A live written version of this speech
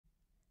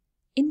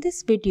In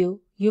this video,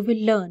 you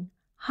will learn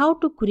how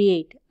to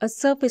create a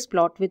surface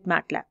plot with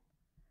MATLAB.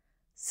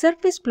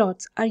 Surface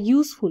plots are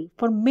useful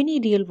for many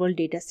real-world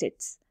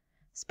datasets,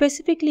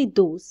 specifically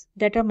those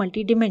that are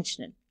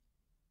multidimensional.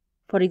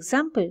 For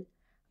example,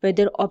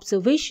 weather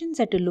observations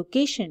at a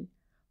location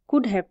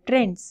could have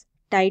trends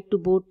tied to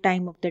both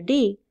time of the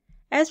day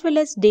as well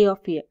as day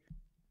of year.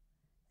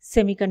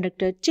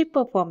 Semiconductor chip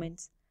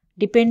performance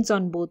depends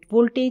on both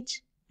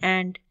voltage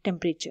and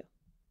temperature.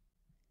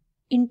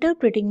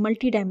 Interpreting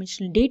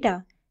multidimensional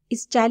data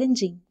is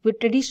challenging with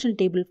traditional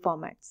table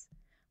formats.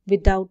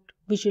 Without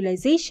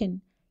visualization,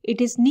 it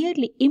is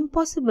nearly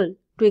impossible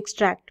to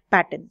extract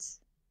patterns.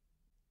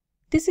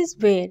 This is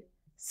where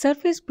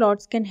surface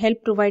plots can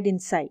help provide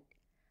insight.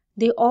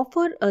 They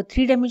offer a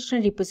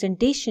three-dimensional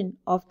representation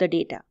of the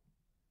data.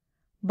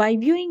 By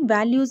viewing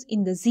values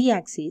in the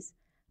z-axis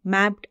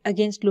mapped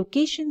against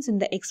locations in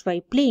the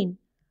xy plane,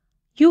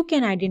 you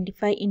can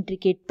identify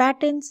intricate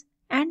patterns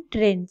and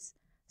trends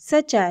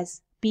such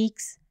as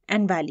peaks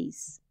and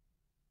valleys.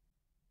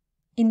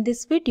 In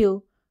this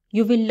video,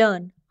 you will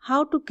learn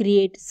how to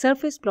create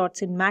surface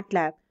plots in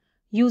MATLAB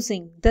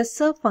using the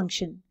surf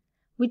function,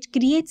 which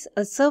creates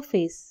a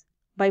surface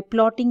by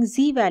plotting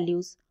z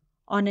values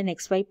on an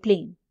xy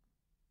plane.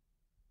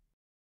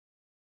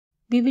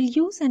 We will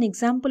use an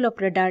example of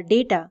radar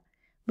data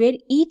where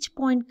each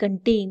point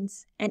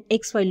contains an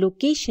xy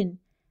location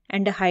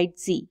and a height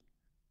z.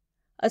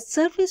 A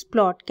surface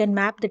plot can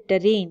map the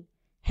terrain,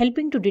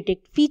 helping to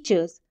detect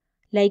features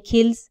like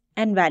hills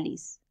and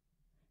valleys.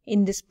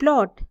 In this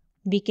plot,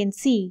 we can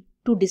see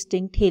two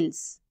distinct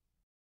hills.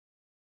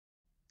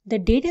 The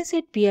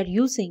dataset we are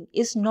using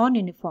is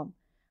non-uniform,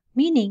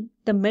 meaning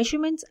the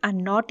measurements are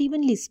not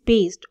evenly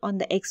spaced on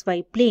the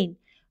xy plane,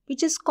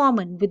 which is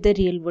common with the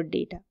real-world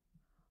data.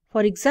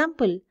 For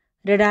example,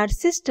 radar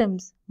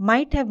systems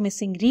might have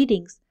missing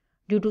readings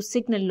due to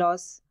signal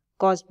loss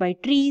caused by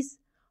trees,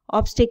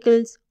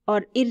 obstacles,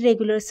 or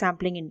irregular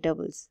sampling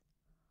intervals.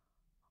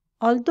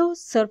 Although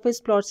surface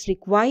plots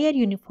require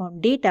uniform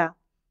data,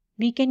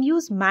 we can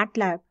use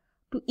MATLAB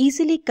to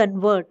easily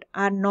convert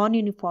our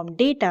non-uniform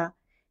data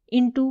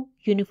into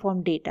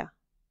uniform data.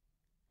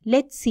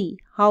 Let's see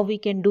how we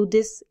can do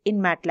this in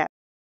MATLAB.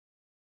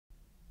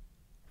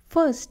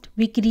 First,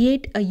 we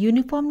create a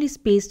uniformly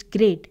spaced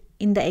grid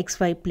in the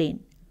xy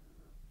plane.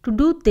 To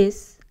do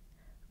this,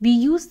 we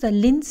use the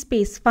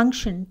linspace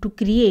function to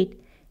create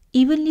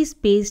evenly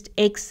spaced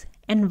x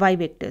and y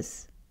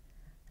vectors.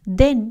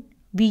 Then,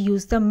 we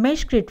use the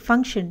meshGrid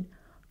function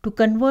to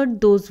convert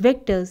those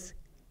vectors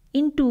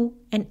into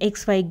an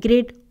xy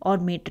grid or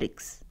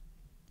matrix.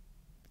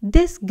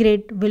 This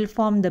grid will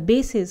form the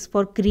basis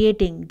for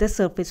creating the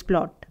surface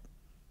plot.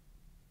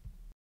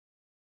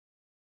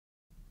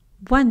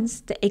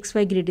 Once the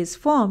xy grid is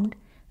formed,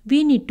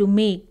 we need to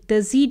make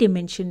the z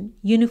dimension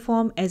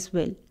uniform as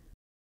well.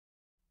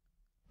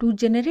 To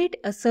generate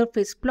a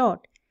surface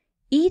plot,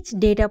 each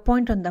data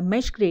point on the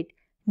mesh grid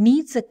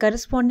needs a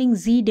corresponding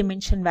z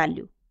dimension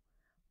value.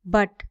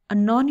 But a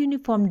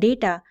non-uniform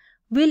data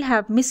will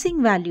have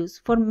missing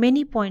values for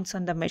many points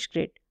on the mesh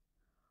grid.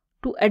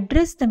 To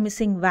address the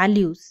missing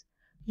values,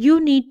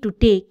 you need to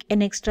take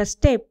an extra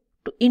step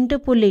to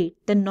interpolate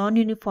the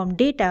non-uniform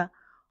data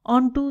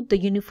onto the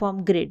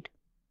uniform grid.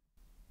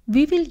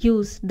 We will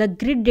use the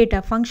grid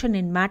data function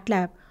in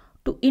MATLAB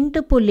to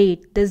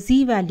interpolate the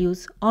z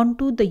values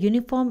onto the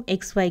uniform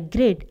xy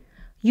grid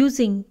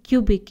using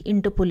cubic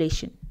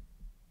interpolation.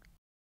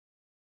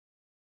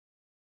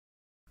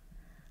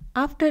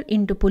 After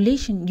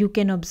interpolation, you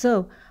can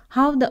observe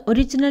how the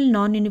original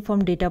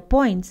non-uniform data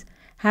points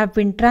have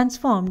been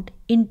transformed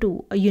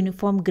into a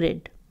uniform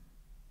grid.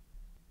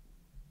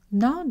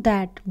 Now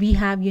that we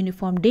have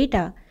uniform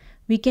data,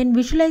 we can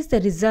visualize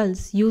the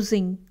results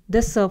using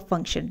the surf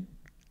function.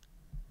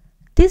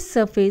 This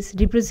surface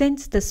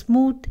represents the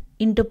smooth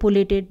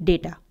interpolated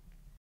data.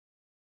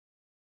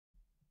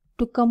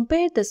 To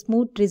compare the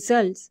smooth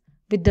results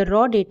with the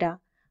raw data,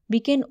 we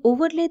can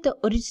overlay the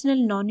original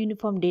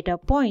non-uniform data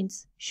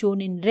points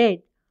shown in red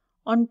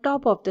on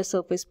top of the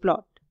surface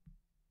plot.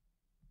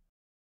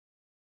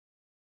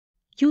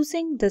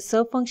 Using the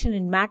surf function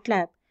in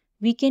MATLAB,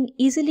 we can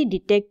easily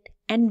detect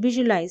and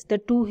visualize the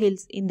two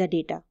hills in the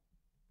data.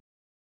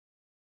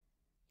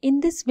 In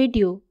this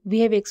video,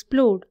 we have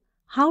explored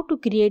how to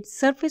create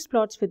surface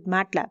plots with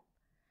MATLAB.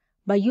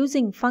 By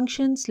using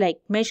functions like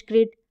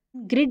meshGrid,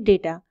 grid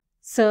data,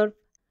 surf,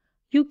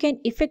 you can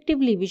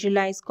effectively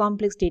visualize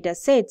complex data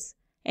sets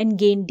and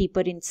gain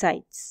deeper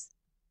insights.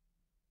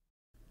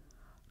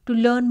 To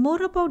learn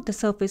more about the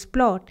surface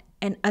plot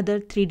and other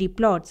 3D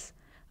plots,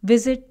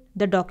 visit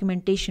the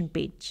documentation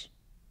page.